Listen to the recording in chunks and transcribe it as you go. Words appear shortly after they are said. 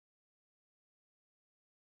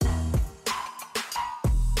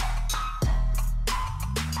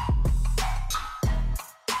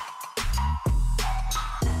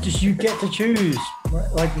just you get to choose.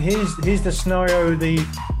 Right? Like here's the scenario. The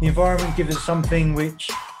environment gives us something which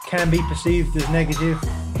can be perceived as negative,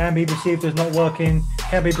 can be perceived as not working,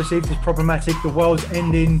 can be perceived as problematic. The world's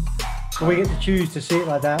ending. But we get to choose to see it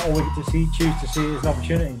like that, or we get to choose to see it as an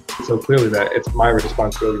opportunity. So clearly that it's my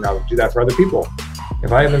responsibility now to do that for other people.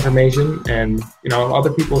 If I have information and,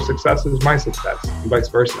 other people's success is my success and vice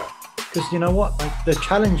versa. Because you know what? Like the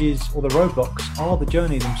challenges or the roadblocks are the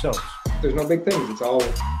journey themselves. There's no big things. It's all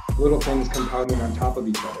little things compounding on top of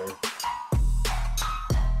each other.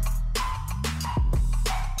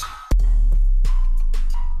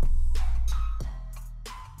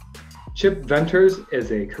 Chip Venters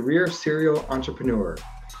is a career serial entrepreneur.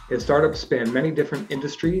 His startups span many different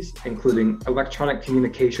industries, including electronic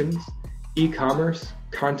communications, e-commerce,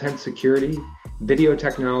 content security, video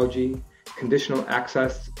technology, conditional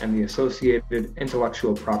access, and the associated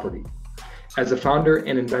intellectual property. As a founder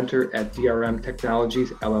and inventor at DRM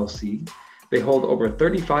Technologies, LLC, they hold over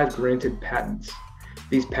 35 granted patents.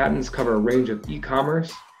 These patents cover a range of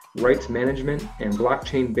e-commerce, rights management, and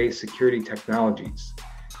blockchain-based security technologies.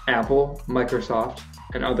 Apple, Microsoft,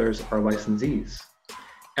 and others are licensees.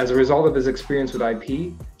 As a result of his experience with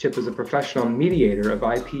IP, Chip is a professional mediator of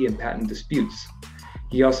IP and patent disputes.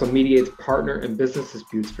 He also mediates partner and business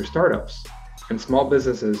disputes for startups and small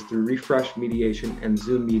businesses through Refresh Mediation and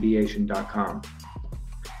ZoomMediation.com.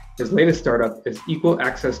 His latest startup is Equal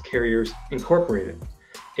Access Carriers Incorporated,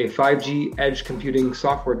 a 5G edge computing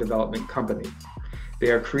software development company. They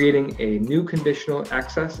are creating a new conditional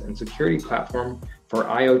access and security platform for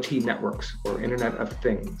IoT networks, or Internet of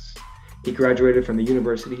Things. He graduated from the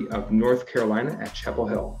University of North Carolina at Chapel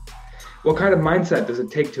Hill. What kind of mindset does it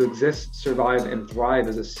take to exist, survive, and thrive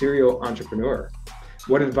as a serial entrepreneur?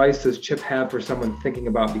 What advice does Chip have for someone thinking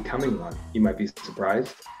about becoming one? You might be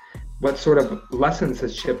surprised. What sort of lessons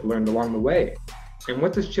has Chip learned along the way? And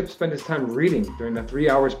what does Chip spend his time reading during the 3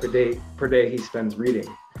 hours per day he spends reading?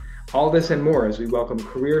 All this and more as we welcome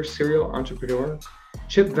career serial entrepreneur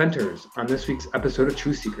Chip Venters on this week's episode of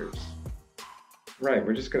Truth Seekers. Right,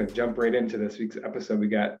 we're just going to jump right into this week's episode. We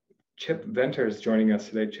got Chip Venters joining us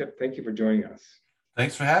today. Chip, thank you for joining us.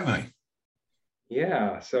 Thanks for having me.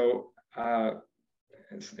 Yeah, so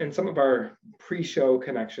in some of our pre-show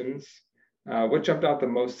connections, what jumped out the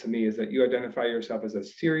most to me is that you identify yourself as a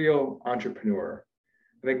serial entrepreneur.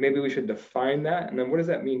 I think maybe we should define that. And then what does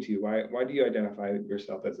that mean to you? Why do you identify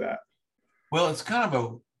yourself as that? Well, it's kind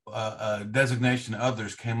of a designation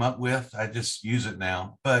others came up with. I just use it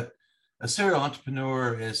now. But a serial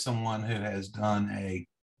entrepreneur is someone who has done a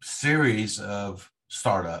series of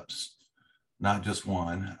startups, not just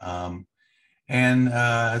one.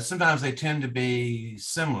 And sometimes they tend to be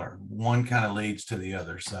similar. One kind of leads to the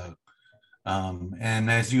other. So,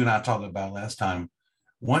 and as you and I talked about last time,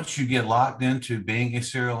 once you get locked into being a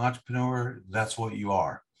serial entrepreneur, that's what you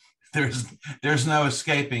are. There's no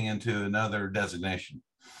escaping into another designation.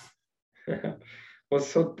 Well,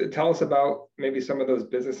 so tell us about maybe some of those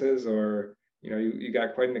businesses, or you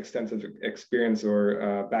got quite an extensive experience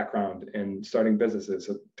or background in starting businesses.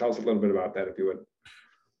 So tell us a little bit about that, if you would.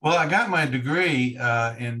 Well, I got my degree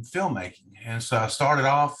in filmmaking, and so I started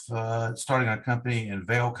off starting a company in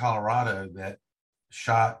Vail, Colorado that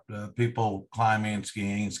shot people climbing,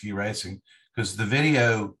 skiing, ski racing, because the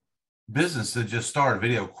video business had just started,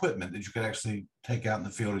 video equipment that you could actually take out in the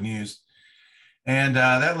field and use. And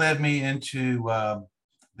that led me into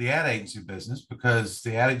the ad agency business, because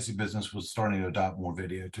the ad agency business was starting to adopt more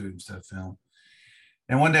video too instead of film.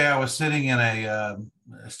 And one day I was sitting in a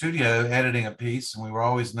studio editing a piece, and we were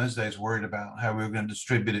always in those days worried about how we were going to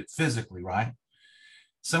distribute it physically, right?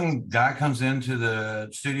 Some guy comes into the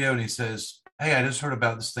studio and he says, "Hey, I just heard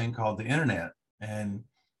about this thing called the internet, and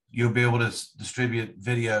you'll be able to distribute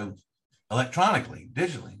video electronically,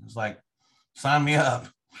 digitally." It's like, sign me up.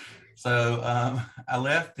 So I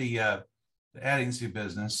left the ad agency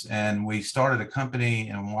business, and we started a company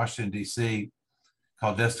in Washington, D.C.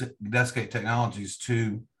 called Descate Technologies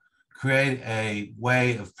to create a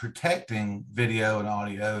way of protecting video and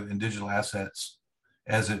audio and digital assets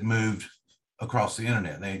as it moved across the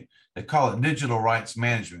internet. They call it digital rights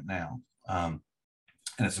management now. And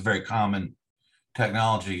it's a very common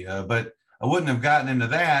technology, but I wouldn't have gotten into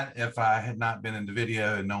that if I had not been into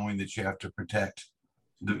video and knowing that you have to protect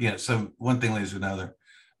so one thing leads to another.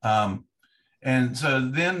 And so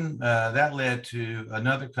then that led to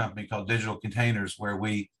another company called Digital Containers, where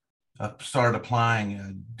we started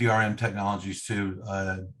applying DRM technologies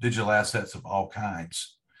to digital assets of all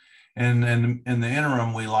kinds. And in the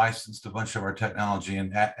interim, we licensed a bunch of our technology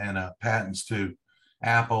and patents to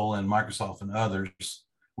Apple and Microsoft and others,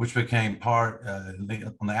 which became part,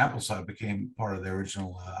 on the Apple side, became part of the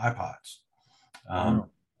original iPods.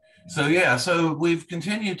 So yeah, so we've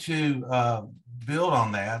continued to build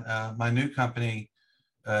on that. My new company,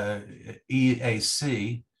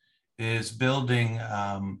 EAC, is building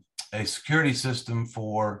a security system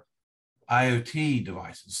for IoT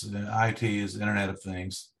devices. IoT is Internet of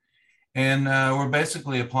Things. And we're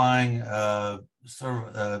basically applying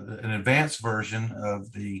sort of an advanced version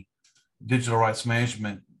of the digital rights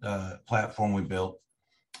management platform we built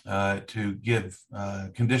to give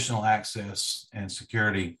conditional access and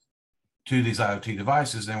security to these IoT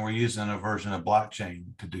devices. And we're using a version of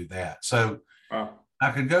blockchain to do that. So I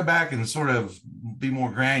could go back and sort of be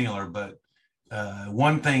more granular, but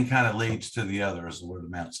one thing kind of leads to the other is what it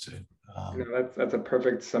amounts to. That's a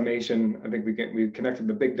perfect summation. I think we connected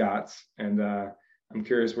the big dots, and I'm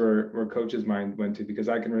curious where Coach's mind went to, because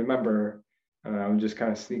I can remember I'm just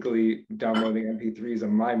kind of sneakily downloading MP3s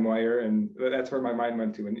on LimeWire, and that's where my mind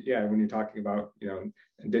went to. And yeah, when you're talking about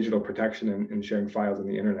digital protection and sharing files on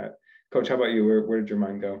the internet, Coach, how about you? Where did your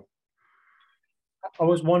mind go? I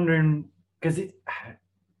was wondering, because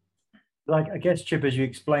I guess, Chip, as you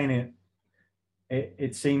explain it,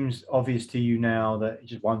 it seems obvious to you now that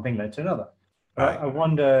just one thing led to another. Right. I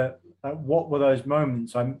wonder what were those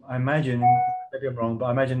moments? I imagine, maybe I'm wrong, but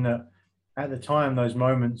I imagine that at the time those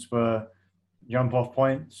moments were jump off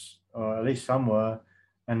points, or at least some were,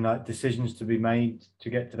 and decisions to be made to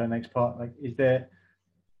get to that next part. Like, is there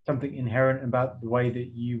something inherent about the way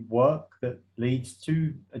that you work that leads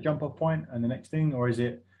to a jump off point and the next thing, or is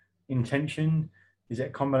it intention? Is it a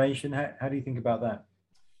combination? How do you think about that?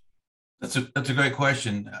 That's a great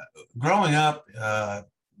question. Growing up,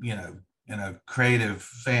 in a creative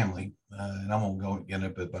family, and I won't go in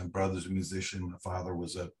it, but my brother's a musician, my father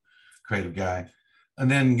was a creative guy, and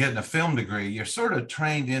then getting a film degree, you're sort of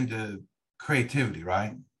trained into creativity,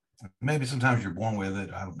 right? Maybe sometimes you're born with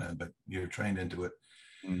it, I don't know, but you're trained into it.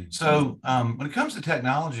 Mm-hmm. So when it comes to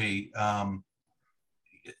technology,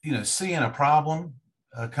 seeing a problem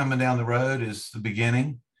coming down the road is the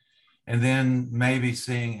beginning. And then maybe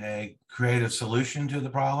seeing a creative solution to the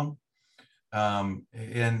problem.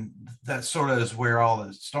 And that sort of is where all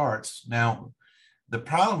it starts. Now, the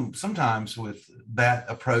problem sometimes with that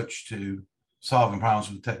approach to solving problems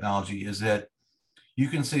with technology is that you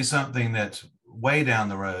can see something that's way down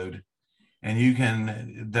the road, and you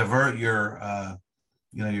can divert your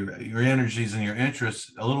energies and your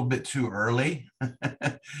interests a little bit too early.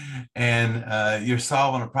 And you're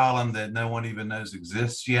solving a problem that no one even knows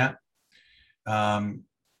exists yet.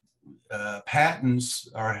 Patents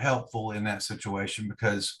are helpful in that situation,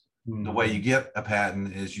 because the way you get a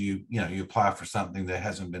patent is you apply for something that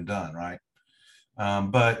hasn't been done, right?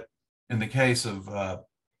 But in the case of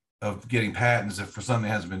getting patents, if for something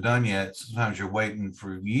that hasn't been done yet, sometimes you're waiting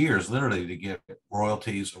for years, literally, to get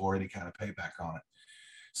royalties or any kind of payback on it.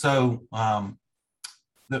 So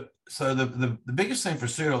the biggest thing for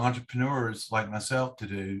serial entrepreneurs like myself to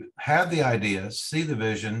do, have the idea, see the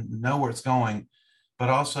vision, know where it's going, but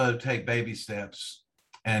also take baby steps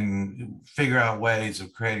and figure out ways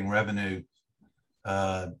of creating revenue,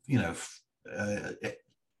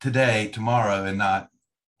 today, tomorrow, and not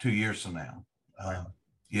 2 years from now.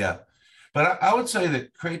 Yeah. But I would say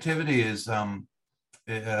that creativity is,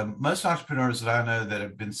 most entrepreneurs that I know that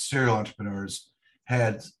have been serial entrepreneurs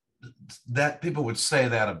had that, people would say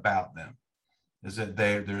that about them, is that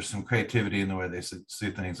there's some creativity in the way they see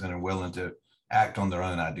things and are willing to act on their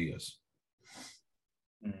own ideas.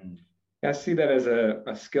 Mm-hmm. I see that as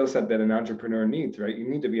a skill set that an entrepreneur needs, right? You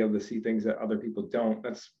need to be able to see things that other people don't.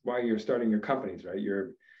 That's why you're starting your companies, right?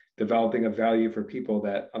 You're developing a value for people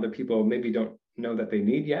that other people maybe don't know that they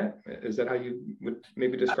need yet. Is that how you would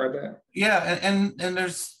maybe describe that? Yeah, and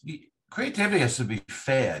there's creativity has to be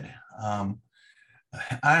fed.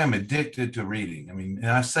 I am addicted to reading. I mean,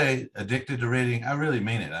 and I say addicted to reading, I really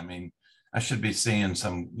mean it. I mean, I should be seeing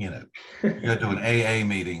some, go to an AA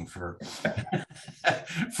meeting for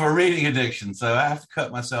for reading addiction. So I have to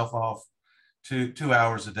cut myself off 2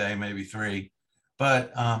 hours a day, maybe 3.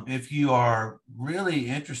 But if you are really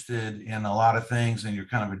interested in a lot of things and you're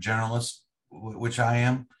kind of a journalist, which I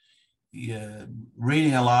am,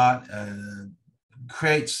 reading a lot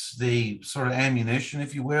creates the sort of ammunition,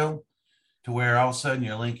 if you will, to where all of a sudden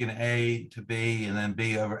you're linking A to B and then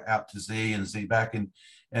B out to Z and Z back,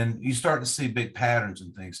 and you start to see big patterns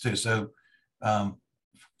and things too. So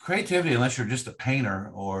creativity, unless you're just a painter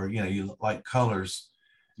or you like colors,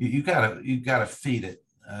 you gotta feed it.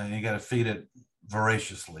 You gotta feed it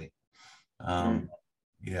voraciously.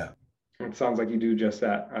 Yeah. It sounds like you do just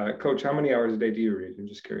that. Coach, how many hours a day do you read? I'm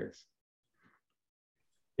just curious.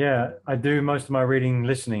 Yeah, I do most of my reading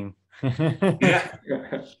listening. Yeah.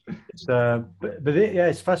 Yeah,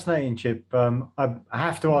 it's fascinating, Chip. I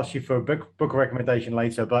have to ask you for a book recommendation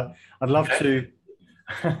later, but I'd love Okay.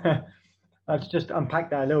 to. Let's just unpack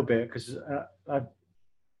that a little bit because I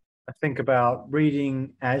think about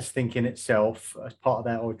reading as thinking itself as part of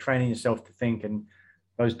that, or training yourself to think, and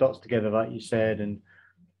those dots together, like you said.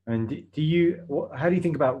 And do you, how do you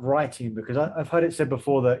think about writing? Because I've heard it said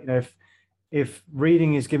before that, if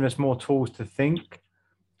reading is giving us more tools to think,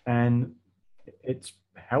 and it's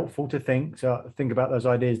helpful to think, so think about those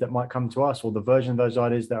ideas that might come to us, or the version of those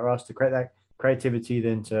ideas that are us, to create that creativity,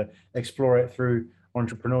 then to explore it through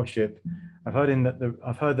entrepreneurship. I've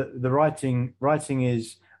heard that the writing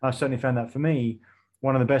is, I've certainly found that for me,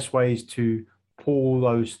 one of the best ways to pull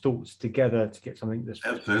those thoughts together to get something that's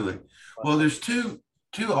Absolutely. Well, there's two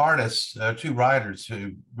artists, two writers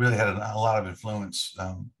who really had a lot of influence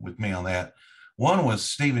with me on that. One was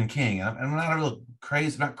Stephen King. I'm not real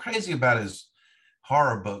crazy, not crazy about his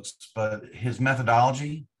horror books, but his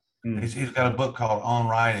methodology. He's got a book called On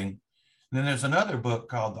Writing. And then there's another book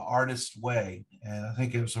called The Artist's Way, and I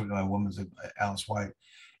think it was a woman's Alice White.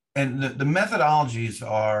 And the methodologies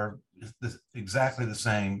are exactly the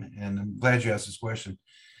same. And I'm glad you asked this question.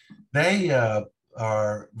 They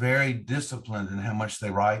are very disciplined in how much they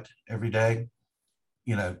write every day,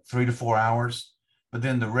 3 to 4 hours. But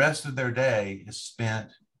then the rest of their day is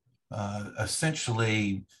spent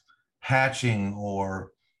essentially hatching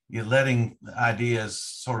or letting ideas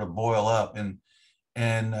sort of boil up. And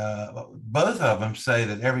both of them say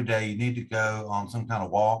that every day you need to go on some kind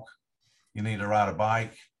of walk, you need to ride a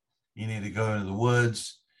bike, you need to go into the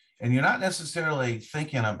woods, and you're not necessarily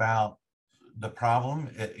thinking about the problem.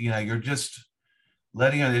 You're just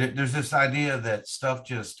letting it. There's this idea that stuff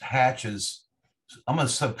just hatches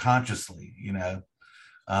almost subconsciously, and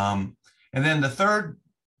then the third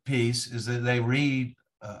piece is that they read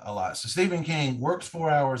a lot. So Stephen King works 4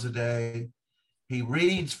 hours a day. He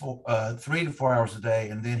reads for 3 to 4 hours a day,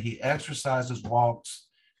 and then he exercises, walks,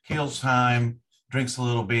 kills time, drinks a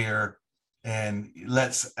little beer, and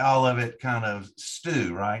lets all of it kind of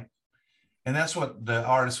stew, right? And that's what the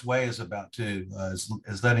Artist's Way is about too,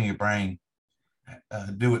 is letting your brain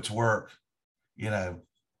do its work,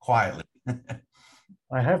 quietly.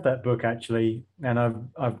 I have that book actually, and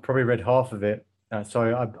I've probably read half of it.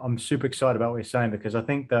 So I'm super excited about what you're saying, because I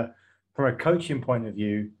think that from a coaching point of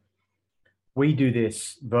view, we do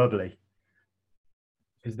this verbally,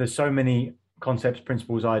 because there's so many concepts,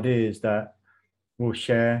 principles, ideas that we'll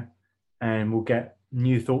share and we'll get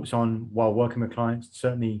new thoughts on while working with clients,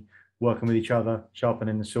 certainly working with each other,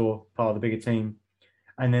 sharpening the saw, part of the bigger team.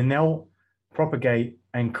 And then they'll propagate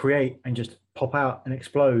and create and just pop out and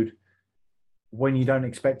explode when you don't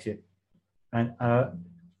expect it. And it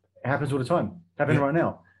happens all the time. It's happening right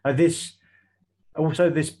now. This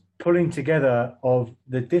pulling together of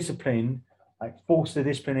the discipline, like force the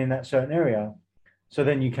discipline in that certain area, so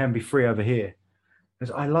then you can be free over here.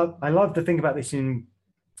 Because I love to think about this in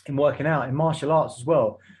working out, in martial arts as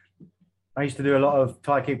well. I used to do a lot of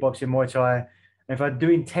Thai kickboxing, Muay Thai. And if I do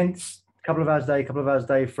intense couple of hours a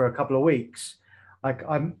day for a couple of weeks, like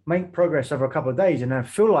I make progress over a couple of days, and I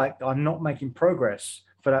feel like I'm not making progress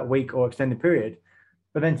for that week or extended period,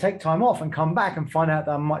 but then take time off and come back and find out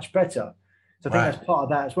that I'm much better. So I think that's part of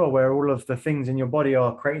that as well, where all of the things in your body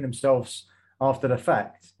are creating themselves after the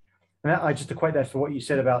fact. And I just equate that for what you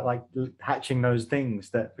said about like hatching those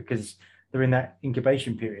things, that because they're in that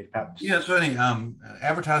incubation period, perhaps. Yeah, it's funny.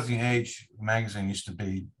 Advertising Age magazine used to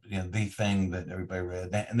be the thing that everybody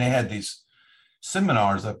read, and they had these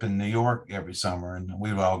seminars up in New York every summer, and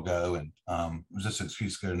we would all go, and it was just an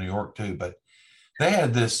excuse to go to New York too. But they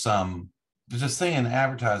had this there's this thing in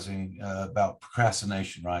advertising about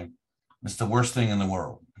procrastination, right? It's the worst thing in the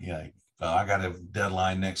world. I got a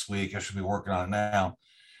deadline next week, I should be working on it now.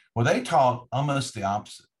 Well, they taught almost the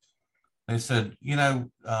opposite. They said, you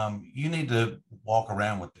need to walk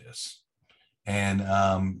around with this, and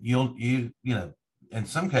in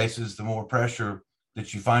some cases, the more pressure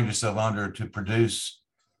that you find yourself under to produce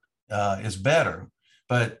is better.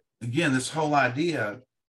 But again, this whole idea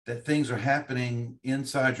that things are happening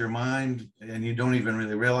inside your mind and you don't even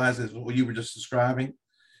really realize it, what you were just describing.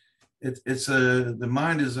 The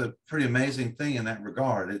mind is a pretty amazing thing in that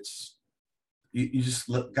regard. You just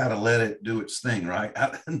got to let it do its thing, right?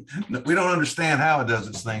 We don't understand how it does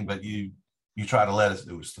its thing, but you try to let it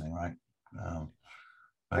do its thing, right?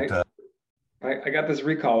 I got this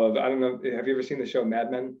recall of, I don't know, have you ever seen the show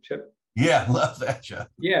Mad Men, Chip? Yeah, love that show.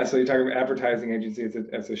 Yeah, so you're talking about advertising agency.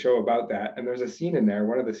 It's a show about that. And there's a scene in there,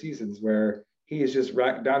 one of the seasons, where he is just,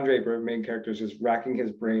 Don Draper, main character, is just racking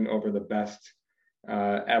his brain over the best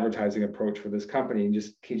advertising approach for this company, and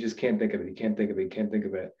he just can't think of it. He can't think of it. He can't think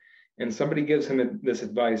of it. And somebody gives him this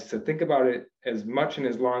advice to think about it as much and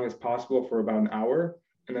as long as possible for about an hour,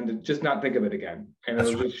 and then to just not think of it again. And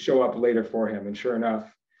it'll just show up later for him. And sure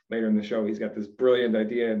enough, later in the show, he's got this brilliant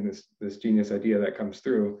idea and this genius idea that comes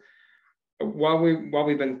through. While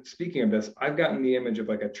we've been speaking of this, I've gotten the image of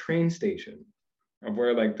like a train station, of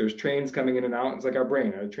where like there's trains coming in and out. It's like our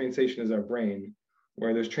brain. Our train station is our brain,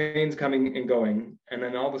 where there's trains coming and going, and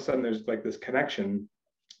then all of a sudden there's like this connection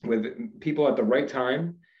with people at the right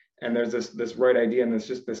time, and there's this right idea, and there's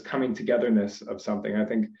just this coming togetherness of something. I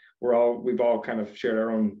think we've all kind of shared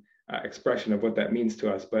our own expression of what that means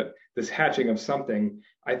to us, but this hatching of something,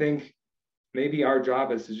 I think maybe our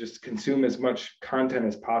job is to just consume as much content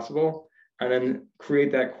as possible, and then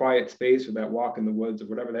create that quiet space or that walk in the woods or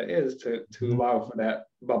whatever that is to allow for that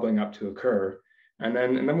bubbling up to occur. And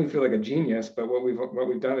then we feel like a genius, but what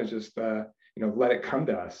we've done is just let it come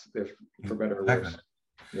to us, if for better or worse.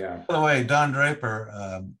 Yeah. By the way, Don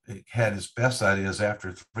Draper had his best ideas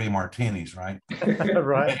after 3 martinis, right?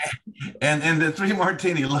 Right. And the 3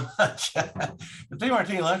 martini lunch, the 3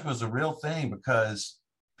 martini lunch was a real thing, because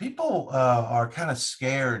people are kind of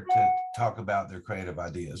scared to talk about their creative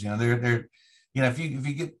ideas. They're if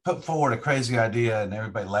you get put forward a crazy idea and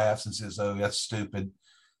everybody laughs and says, "Oh, that's stupid,"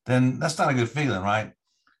 then that's not a good feeling, right?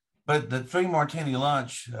 But the 3 martini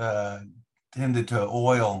lunch tended to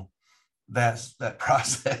oil that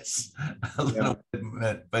process a little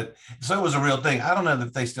bit. But so it was a real thing. I don't know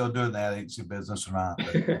if they still do it in the agency business or not,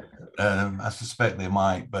 but I suspect they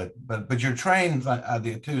might. But your train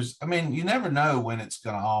idea too is, I mean, you never know when it's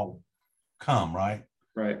going to all come, right?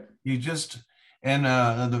 Right. You just, and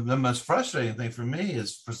the most frustrating thing for me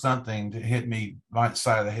is for something to hit me right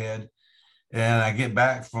side of the head, and I get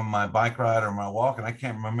back from my bike ride or my walk, and I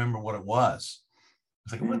can't remember what it was.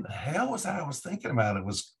 I was like, what the hell was that I was thinking about? It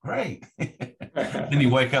was great. Then you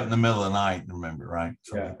wake up in the middle of the night and remember, right?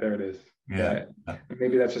 So, yeah, there it is. Yeah.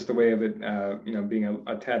 Maybe that's just the way of it, being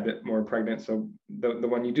a tad bit more pregnant. So the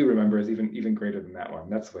one you do remember is even greater than that one.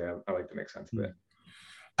 That's the way I like to make sense of it.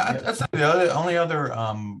 That's the only other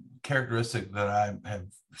characteristic that I have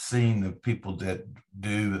seen of people that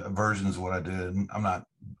do versions of what I did. I'm not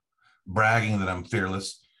bragging that I'm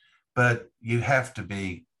fearless, but you have to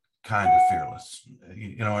be kind of fearless.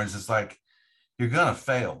 It's just like you're gonna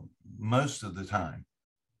fail most of the time.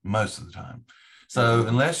 So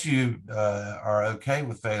unless you are okay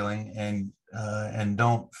with failing and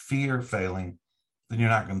don't fear failing, then you're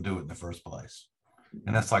not going to do it in the first place.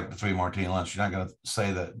 And that's like the 3 martini lunch. You're not going to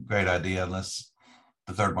say that great idea unless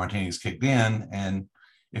the 3rd martini is kicked in. And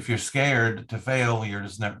if you're scared to fail, you're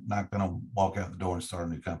just not going to walk out the door and start a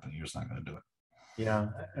new company. You're just not going to do it. Yeah,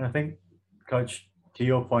 and I think, Coach, to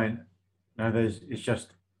your point, it's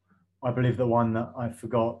just, I believe the one that I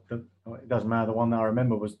forgot, that it doesn't matter, the one that I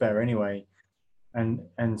remember was better anyway.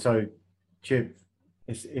 And so, Chip,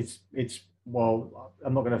 it's well,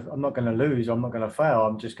 I'm not gonna lose, I'm not gonna fail,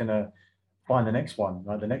 I'm just gonna find the next one,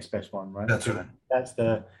 like the next best one, right? That's right.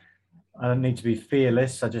 I don't need to be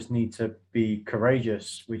fearless, I just need to be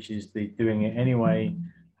courageous, which is the doing it anyway.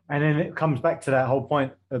 And then it comes back to that whole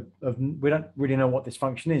point of we don't really know what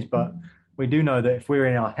dysfunction is, but we do know that if we're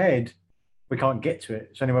in our head, we can't get to it.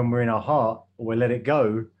 It's only when we're in our heart or we let it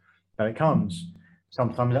go that it comes.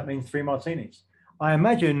 Sometimes that means 3 martinis. I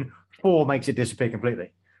imagine 4 makes it disappear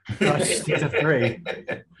completely. I just stick to 3.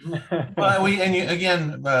 Well,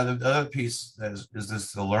 the other piece is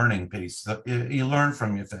this the learning piece. You learn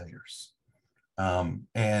from your failures,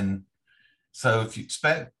 and so if you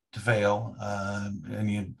expect to fail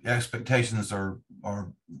and your expectations are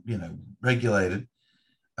regulated,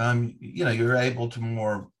 you're able to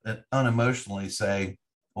more unemotionally say,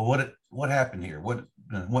 well, what happened here? What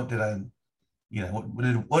did I,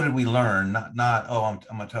 what did we learn? Not oh,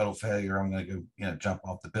 I'm a total failure, I'm going to go jump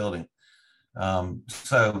off the building.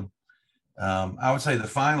 So I would say the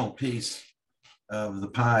final piece of the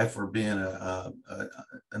pie for being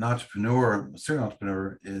an entrepreneur, a serial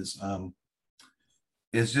entrepreneur, is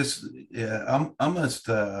just almost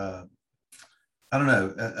I don't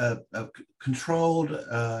know, controlled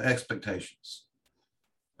expectations.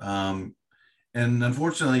 And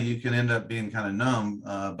unfortunately, you can end up being kind of numb,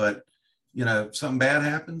 but if something bad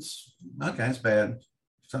happens, okay, it's bad.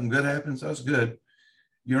 If something good happens, that's good.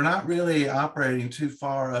 You're not really operating too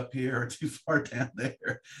far up here or too far down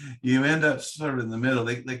there. You end up sort of in the middle.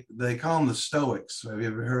 They call them the Stoics. Have you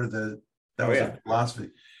ever heard of that was a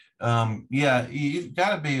philosophy? You've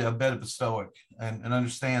got to be a bit of a Stoic and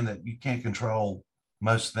understand that you can't control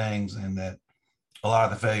most things, and that a lot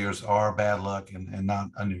of the failures are bad luck and not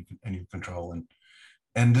under your control.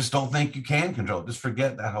 and just don't think you can control it. Just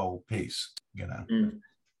forget that whole piece, you know.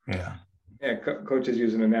 Yeah. Yeah, coaches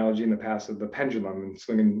use an analogy in the past of the pendulum and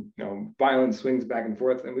swinging, violent swings back and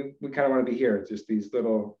forth. And we kind of want to be here, just these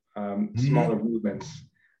little smaller movements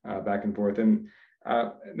back and forth. And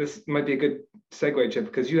this might be a good segue, Chip,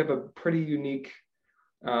 because you have a pretty unique,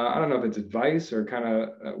 I don't know if it's advice or kind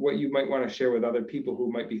of what you might want to share with other people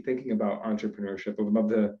who might be thinking about entrepreneurship. I would love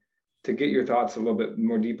to get your thoughts a little bit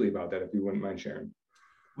more deeply about that, if you wouldn't mind sharing.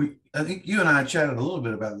 I think you and I chatted a little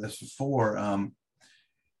bit about this before.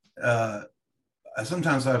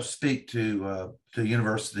 Sometimes I speak to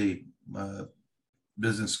university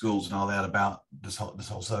business schools and all that about this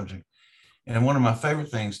whole subject. And one of my favorite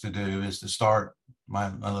things to do is to start my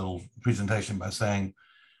little presentation by saying,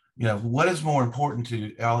 what is more important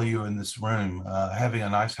to all of you in this room, having a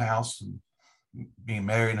nice house and being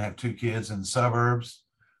married and have 2 kids in the suburbs,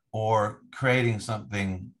 or creating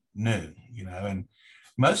something new, and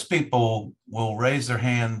most people will raise their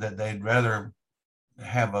hand that they'd rather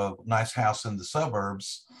have a nice house in the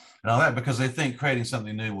suburbs and all that because they think creating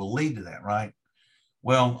something new will lead to that, right?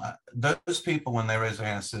 Well, those people, when they raise their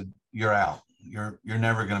hand, said, you're out. You're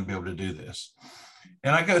never going to be able to do this.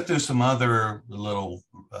 And I go through some other little,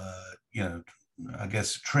 I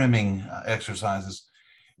guess, trimming exercises.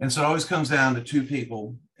 And so it always comes down to 2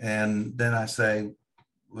 people. And then I say,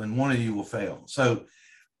 when one of you will fail. So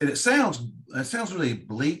it sounds really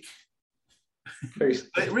bleak. But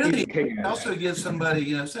it really also gives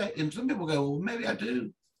somebody, say, and some people go, well, maybe I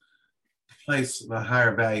do place a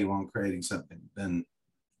higher value on creating something than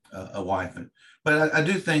a wife. But I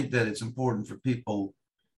do think that it's important for people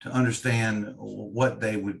to understand what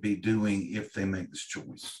they would be doing if they make this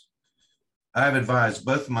choice. I've advised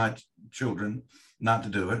both of my children not to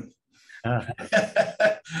do it.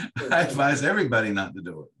 I advise everybody not to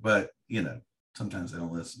do it, but sometimes they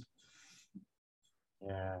don't listen.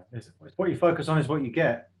 Yeah, it's what you focus on is what you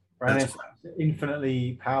get, right? It's an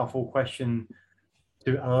infinitely powerful question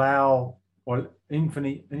to allow, or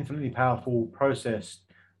infinitely powerful process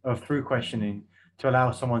of through questioning to allow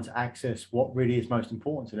someone to access what really is most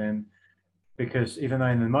important to them. Because even though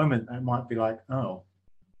in the moment it might be like, oh,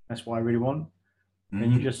 that's what I really want,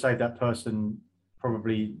 then you just save that person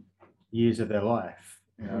probably years of their life,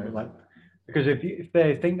 because if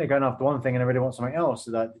they think they're going after one thing and they really want something else,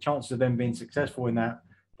 so that the chances of them being successful in that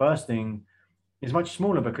first thing is much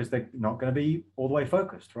smaller because they're not going to be all the way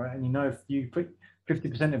focused, right? And if you put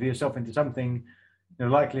 50% of yourself into something, the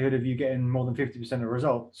likelihood of you getting more than 50% of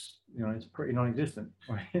results, it's pretty non-existent.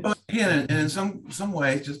 Right? Well, again, and in some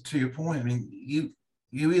ways, just to your point, I mean, you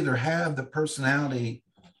either have the personality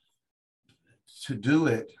to do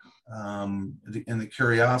it, and the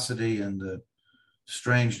curiosity and the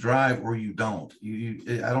strange drive, or you don't.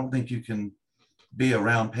 I don't think you can be a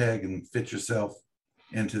round peg and fit yourself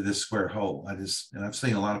into this square hole. And I've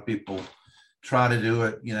seen a lot of people try to do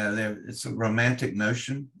it. It's a romantic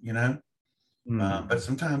notion, but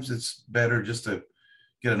sometimes it's better just to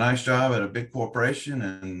get a nice job at a big corporation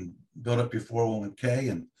and build up your 401k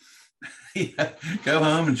and go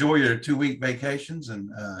home, enjoy your 2-week vacations, and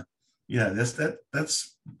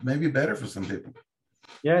that's maybe better for some people.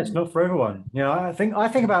 Yeah, it's not for everyone. I think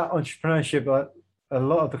about entrepreneurship. A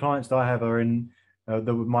lot of the clients that I have are in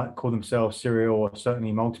that might call themselves serial or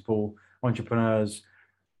certainly multiple entrepreneurs.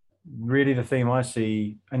 Really, the theme I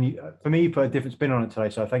see, and for me, you put a different spin on it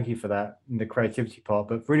today, so I thank you for that in the creativity part.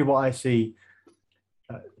 But really, what I see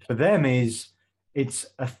for them is it's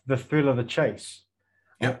the thrill of the chase.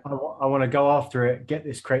 Yep. I want to go after it, get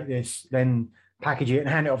this, create this, then package it and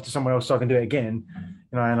hand it off to someone else so I can do it again.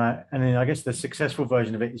 And then I guess the successful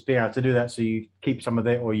version of it is being able to do that, so you keep some of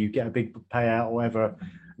it, or you get a big payout or whatever,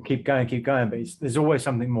 and keep going. But there's always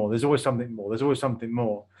something more. There's always something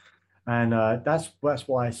more. And that's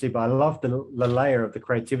what I see. But I love the layer of the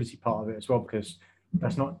creativity part of it as well, because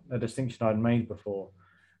that's not a distinction I'd made before.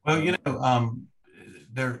 Well, we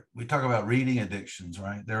talk about reading addictions,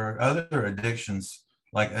 right? There are other addictions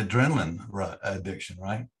like adrenaline addiction,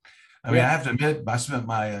 right? I mean, I have to admit, I spent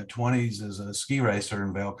my 20s as a ski racer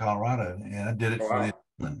in Vail, Colorado, and I did it for the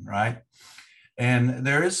adrenaline, right? And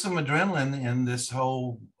there is some adrenaline in this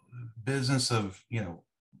whole business of,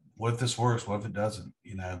 what if this works? What if it doesn't?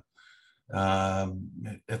 If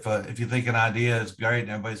you think an idea is great and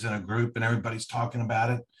everybody's in a group and everybody's talking about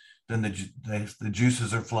it, then the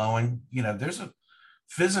juices are flowing. There's a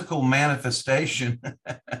physical manifestation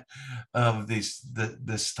of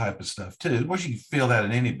this type of stuff too. Of course, you feel that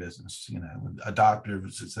in any business. A doctor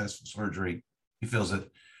with successful surgery, he feels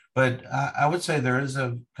it. But I would say there is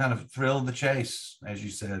a kind of thrill of the chase, as you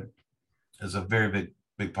said, is a very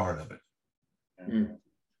big part of it.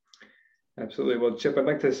 Absolutely. Well, Chip, I'd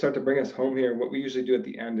like to start to bring us home here. What we usually do at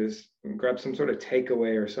the end is grab some sort of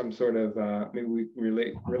takeaway or some sort of maybe we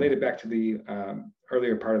relate it back to the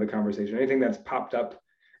earlier part of the conversation. Anything that's popped up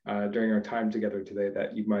during our time together today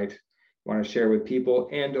that you might want to share with people,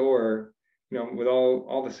 and or with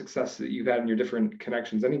all the success that you've had in your different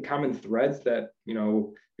connections, any common threads that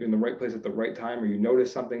you're in the right place at the right time, or you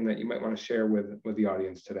notice something that you might want to share with the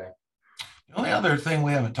audience today. The only other thing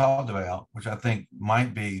we haven't talked about, which I think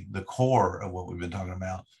might be the core of what we've been talking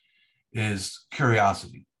about, is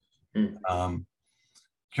curiosity.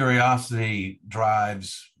 Curiosity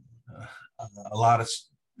drives a lot of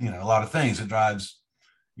things. It drives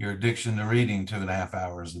your addiction to reading 2.5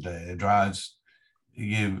 hours a day. It drives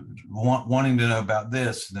you wanting to know about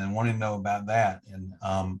this, and then wanting to know about that, and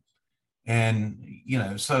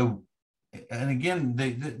again,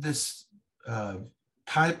 this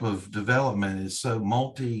type of development is so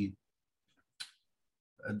multi-domain.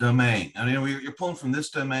 I mean, you're pulling from this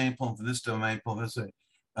domain, pulling from this domain, pulling from this.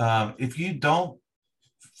 If you don't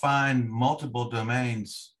find multiple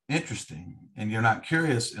domains interesting, and you're not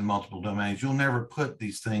curious in multiple domains, you'll never put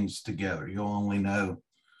these things together. You'll only know.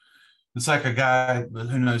 It's like a guy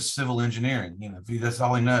who knows civil engineering. If that's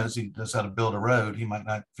all he knows, he knows how to build a road. He might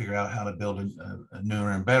not figure out how to build a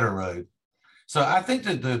newer and better road. So I think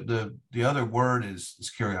that the other word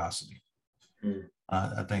is curiosity.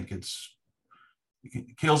 I think it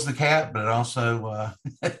kills the cat, but it also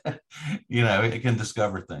it can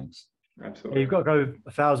discover things. Absolutely. Yeah, you've got to go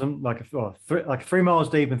 1,000, like 3 miles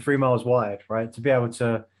deep and 3 miles wide, right? To be able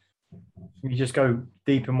to, you just go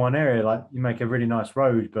deep in one area, like you make a really nice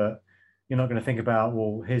road, but you're not going to think about,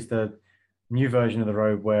 well, here's the new version of the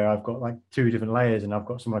road where I've got like 2 different layers and I've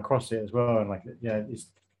got someone across it as well. And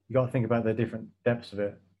you got to think about the different depths of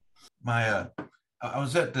it. I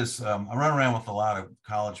was at this, I run around with a lot of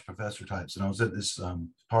college professor types, and I was at this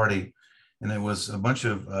party, and there was a bunch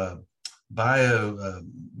of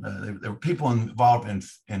there were people involved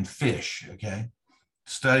in fish, okay,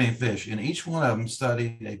 studying fish, and each one of them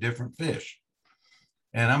studied a different fish.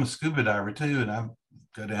 And I'm a scuba diver too, and I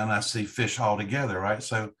go down and I see fish all together, right?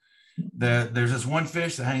 So there's this one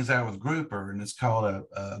fish that hangs out with grouper, and it's called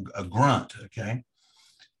a grunt, okay?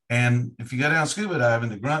 And if you go down scuba diving,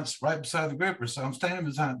 the grunt's right beside the grouper. So I'm standing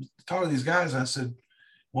beside, talking to these guys, and I said,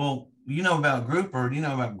 well, you know about grouper, do you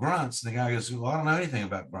know about grunts? And the guy goes, well, I don't know anything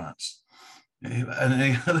about grunts. And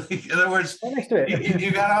in other words,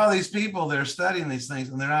 you got all these people that are studying these things,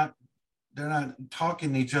 and they're not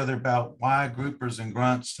talking to each other about why groupers and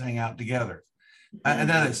grunts hang out together. I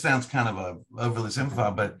know that sounds kind of overly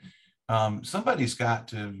simplified, but somebody's got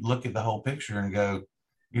to look at the whole picture and go,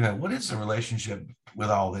 what is the relationship with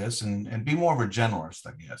all this, and be more of a generalist,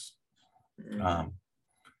 I guess.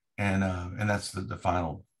 And that's the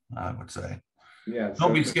final, I would say. Yeah.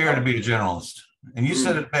 Don't be scared to be a generalist. And you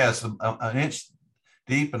said it best, an inch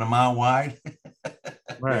deep and a mile wide.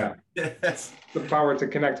 Right. Yes. The power to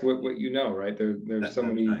connect with what you know, right? There's so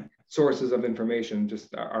many sources of information.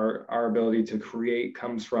 Just our ability to create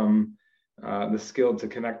comes from the skill to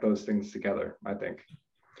connect those things together, I think.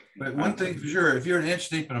 But one thing for sure, if you're an inch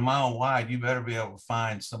deep and a mile wide, you better be able to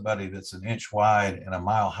find somebody that's an inch wide and a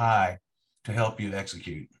mile high to help you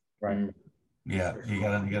execute. Right. Yeah, you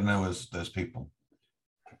gotta know those people.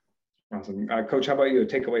 Awesome. Coach, how about you? A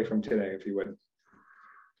takeaway from today, if you would.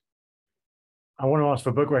 I want to ask for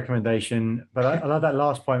a book recommendation, but I love that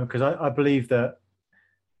last point, because I believe that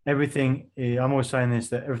everything, I'm always saying this,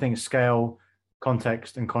 that everything is scale,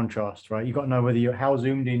 context, and contrast, right? You've got to know whether how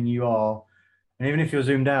zoomed in you are. And even if you're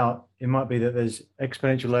zoomed out, it might be that there's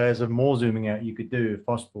exponential layers of more zooming out you could do if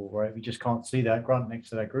possible, right? We just can't see that grunt next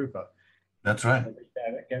to that grouper. That's right.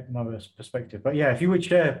 Get another perspective. But yeah, if you would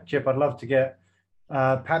share, Chip, I'd love to get,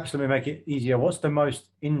 perhaps let me make it easier. What's the most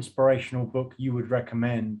inspirational book you would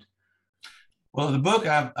recommend? Well, the book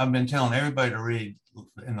I've been telling everybody to read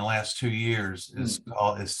in the last 2 years is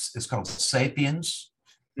called Sapiens.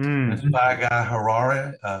 It's by a guy,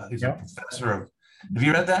 Harari. He's a professor of, have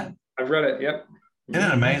you read that? I've read it. Yep. Isn't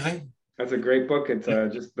it amazing? That's a great book. It's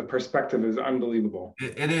just the perspective is unbelievable.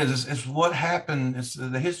 It is. It's what happened. It's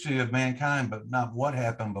the history of mankind, but not what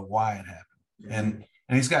happened, but why it happened.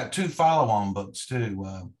 And he's got 2 follow-on books too.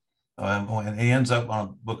 And he ends up on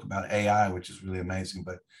a book about AI, which is really amazing.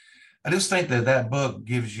 But I just think that book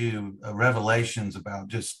gives you revelations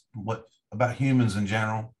about about humans in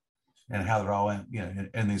general and how they're all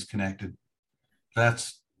in these connected.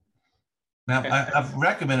 Now, I've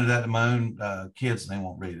recommended that to my own kids, and they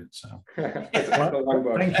won't read it. So,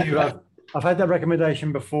 thank you. I've had that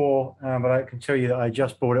recommendation before, but I can tell you that I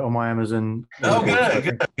just bought it on my Amazon. Oh,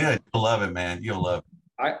 good. You'll love it, man. You'll love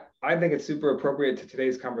it. I think it's super appropriate to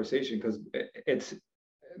today's conversation because it's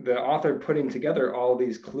the author putting together all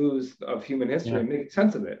these clues of human history and making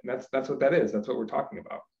sense of it. And that's what that is. That's what we're talking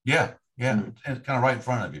about. Yeah. It's kind of right in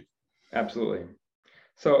front of you. Absolutely.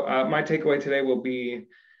 So my takeaway today will be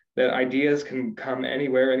that ideas can come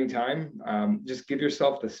anywhere, anytime. Just give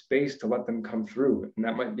yourself the space to let them come through. And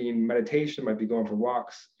that might be meditation, might be going for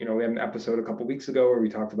walks. We had an episode a couple of weeks ago where we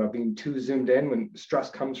talked about being too zoomed in when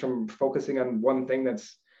stress comes from focusing on one thing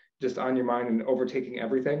that's just on your mind and overtaking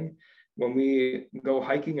everything. When we go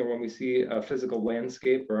hiking or when we see a physical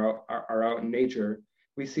landscape or are out in nature,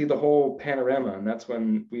 we see the whole panorama, and that's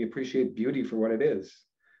when we appreciate beauty for what it is.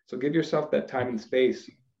 So give yourself that time and space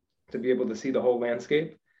to be able to see the whole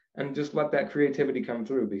landscape and just let that creativity come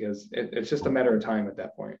through, because it's just a matter of time at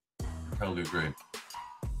that point. Totally agree.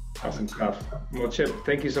 Awesome stuff. Well, Chip,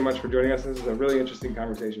 thank you so much for joining us. This is a really interesting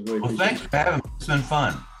conversation. Really thanks for having me. It's been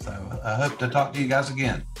fun. So I hope to talk to you guys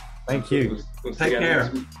again. Thank you. We'll Take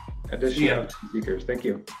care. Edition of Seekers. Thank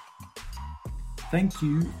you. Thank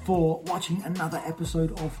you for watching another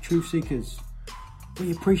episode of Truth Seekers.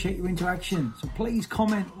 We appreciate your interaction. So please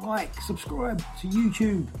comment, like, subscribe to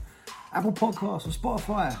YouTube, Apple Podcasts, or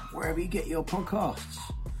Spotify, wherever you get your podcasts.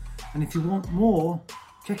 And if you want more,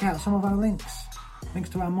 check out some of our links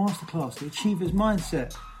to our masterclass, The Achiever's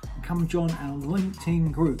Mindset, and come join our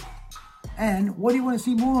LinkedIn group. And what do you want to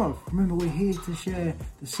see more of? Remember, we're here to share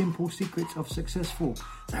the simple secrets of successful.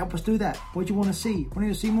 So help us do that. What do you want to see? What do you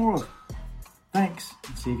want to see more of? Thanks,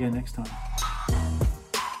 and see you again next time.